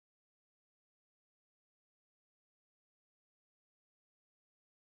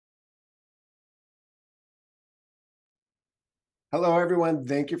Hello, everyone.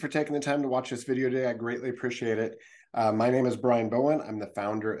 Thank you for taking the time to watch this video today. I greatly appreciate it. My name is Brian Bowen. I'm the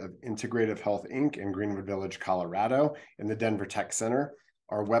founder of Integrative Health, Inc. in Greenwood Village, Colorado, in the Denver Tech Center.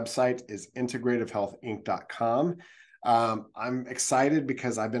 Our website is integrativehealthinc.com. I'm excited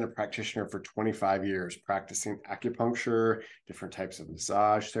because I've been a practitioner for 25 years, practicing acupuncture, different types of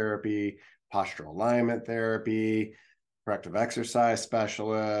massage therapy, postural alignment therapy, corrective exercise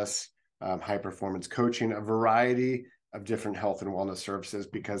specialists, high performance coaching, a variety of different health and wellness services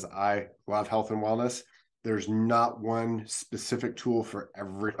because I love health and wellness. There's not one specific tool for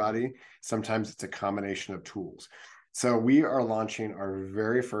everybody. Sometimes it's a combination of tools. So we are launching our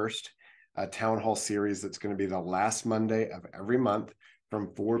very first town hall series that's going to be the last Monday of every month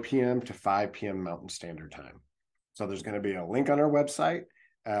from 4 p.m. to 5 p.m. Mountain Standard Time. So there's going to be a link on our website.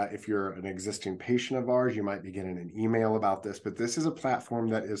 If you're an existing patient of ours, you might be getting an email about this, but this is a platform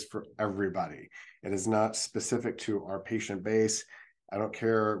that is for everybody. It is not specific to our patient base. I don't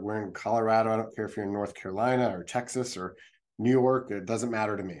care. We're in Colorado. I don't care if you're in North Carolina or Texas or New York. It doesn't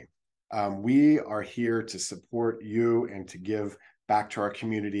matter to me. We are here to support you and to give back to our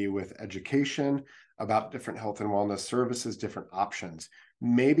community with education about different health and wellness services, different options.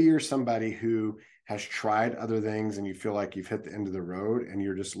 Maybe you're somebody who has tried other things and you feel like you've hit the end of the road and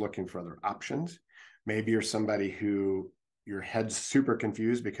you're just looking for other options. Maybe you're somebody who your head's super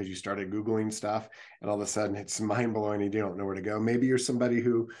confused because you started Googling stuff and all of a sudden it's mind blowing and you don't know where to go. Maybe you're somebody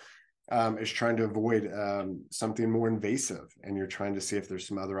who is trying to avoid something more invasive and you're trying to see if there's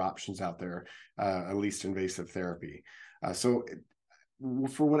some other options out there, at least invasive therapy. So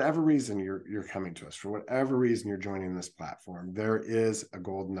for whatever reason you're coming to us, for whatever reason you're joining this platform, there is a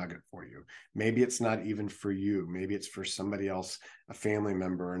gold nugget for you. Maybe it's not even for you. Maybe it's for somebody else, a family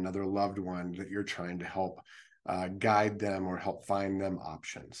member, another loved one that you're trying to help guide them or help find them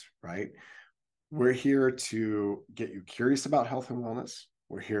options, right? We're here to get you curious about health and wellness.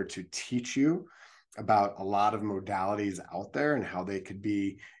 We're here to teach you about a lot of modalities out there and how they could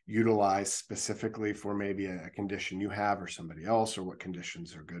be utilized specifically for maybe a condition you have or somebody else, or what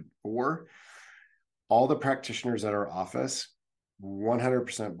conditions are good for. All the practitioners at our office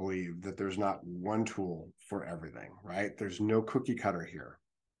 100% believe that there's not one tool for everything, right? There's no cookie cutter here.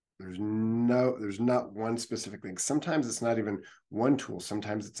 There's not one specific thing. Sometimes it's not even one tool.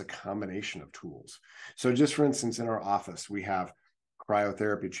 Sometimes it's a combination of tools. So just for instance, in our office, we have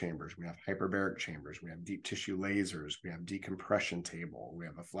cryotherapy chambers, we have hyperbaric chambers, we have deep tissue lasers, we have decompression table, we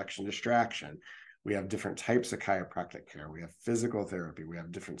have a flexion distraction, we have different types of chiropractic care, we have physical therapy, we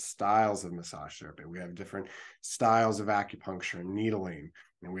have different styles of massage therapy, we have different styles of acupuncture and needling,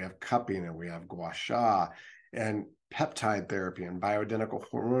 and we have cupping, and we have gua sha, and peptide therapy, and bioidentical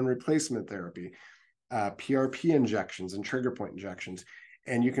hormone replacement therapy, PRP injections and trigger point injections.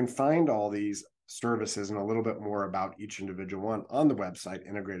 And you can find all these services and a little bit more about each individual one on the website,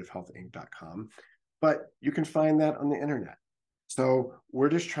 integrativehealthinc.com. But you can find that on the internet. So we're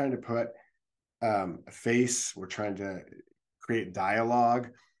just trying to put a face. We're trying to create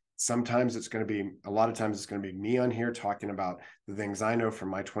dialogue. Sometimes it's going to be, a lot of times it's going to be me on here talking about the things I know from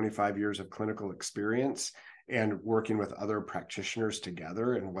my 25 years of clinical experience and working with other practitioners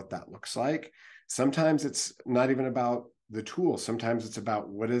together and what that looks like. Sometimes it's not even about the tool. Sometimes it's about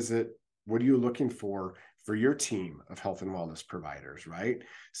what are you looking for your team of health and wellness providers, right?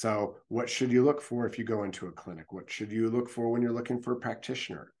 So what should you look for if you go into a clinic? What should you look for when you're looking for a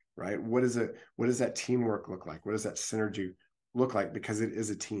practitioner, right? What does that teamwork look like? What does that synergy look like? Because it is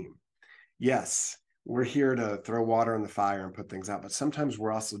a team. Yes, we're here to throw water on the fire and put things out, but sometimes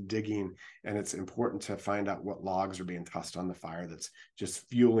we're also digging, and it's important to find out what logs are being tossed on the fire that's just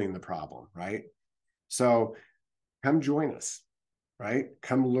fueling the problem, right? So come join us, right?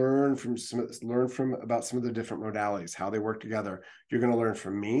 Come learn about some of the different modalities, how they work together. You're going to learn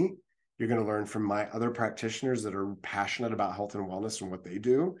from me. You're going to learn from my other practitioners that are passionate about health and wellness and what they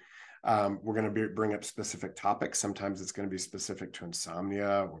do. We're going to bring up specific topics. Sometimes it's going to be specific to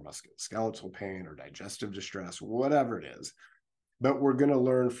insomnia or musculoskeletal pain or digestive distress, whatever it is. But we're going to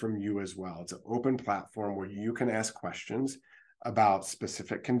learn from you as well. It's an open platform where you can ask questions about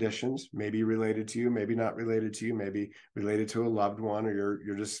specific conditions, maybe related to you, maybe not related to you, maybe related to a loved one, or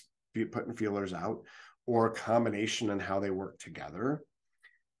you're just putting feelers out, or a combination on how they work together.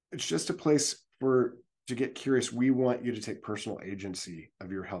 It's just a place to get curious. We want you to take personal agency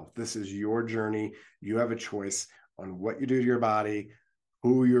of your health. This is your journey. You have a choice on what you do to your body,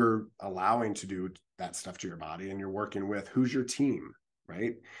 who you're allowing to do that stuff to your body, and you're working with, who's your team,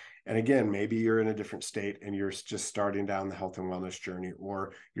 right? And again, maybe you're in a different state and you're just starting down the health and wellness journey,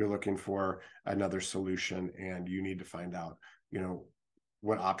 or you're looking for another solution and you need to find out,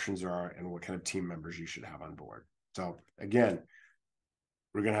 what options there are and what kind of team members you should have on board. So again,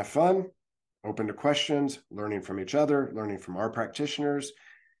 We're going to have fun, open to questions, learning from each other, learning from our practitioners,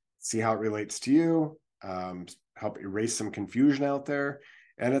 see how it relates to you, help erase some confusion out there.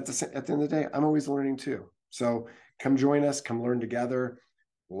 And at the end of the day, I'm always learning too. So come join us, come learn together.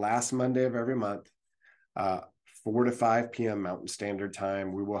 Last Monday of every month, 4 to 5 p.m. Mountain Standard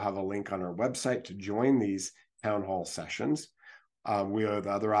Time. We will have a link on our website to join these town hall sessions. We have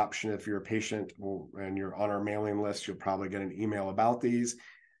the other option, if you're a patient and you're on our mailing list, you'll probably get an email about these.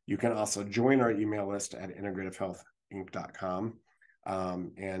 You can also join our email list at integrativehealthinc.com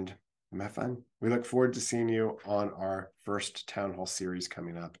and have fun. We look forward to seeing you on our first town hall series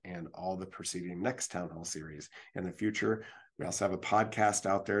coming up and all the preceding next town hall series in the future. We also have a podcast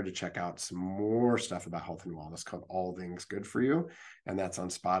out there to check out some more stuff about health and wellness called All Things Good for You. And that's on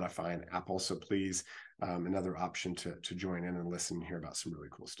Spotify and Apple. So please, another option to join in and listen and hear about some really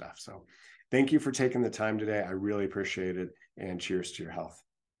cool stuff. So thank you for taking the time today. I really appreciate it. And cheers to your health.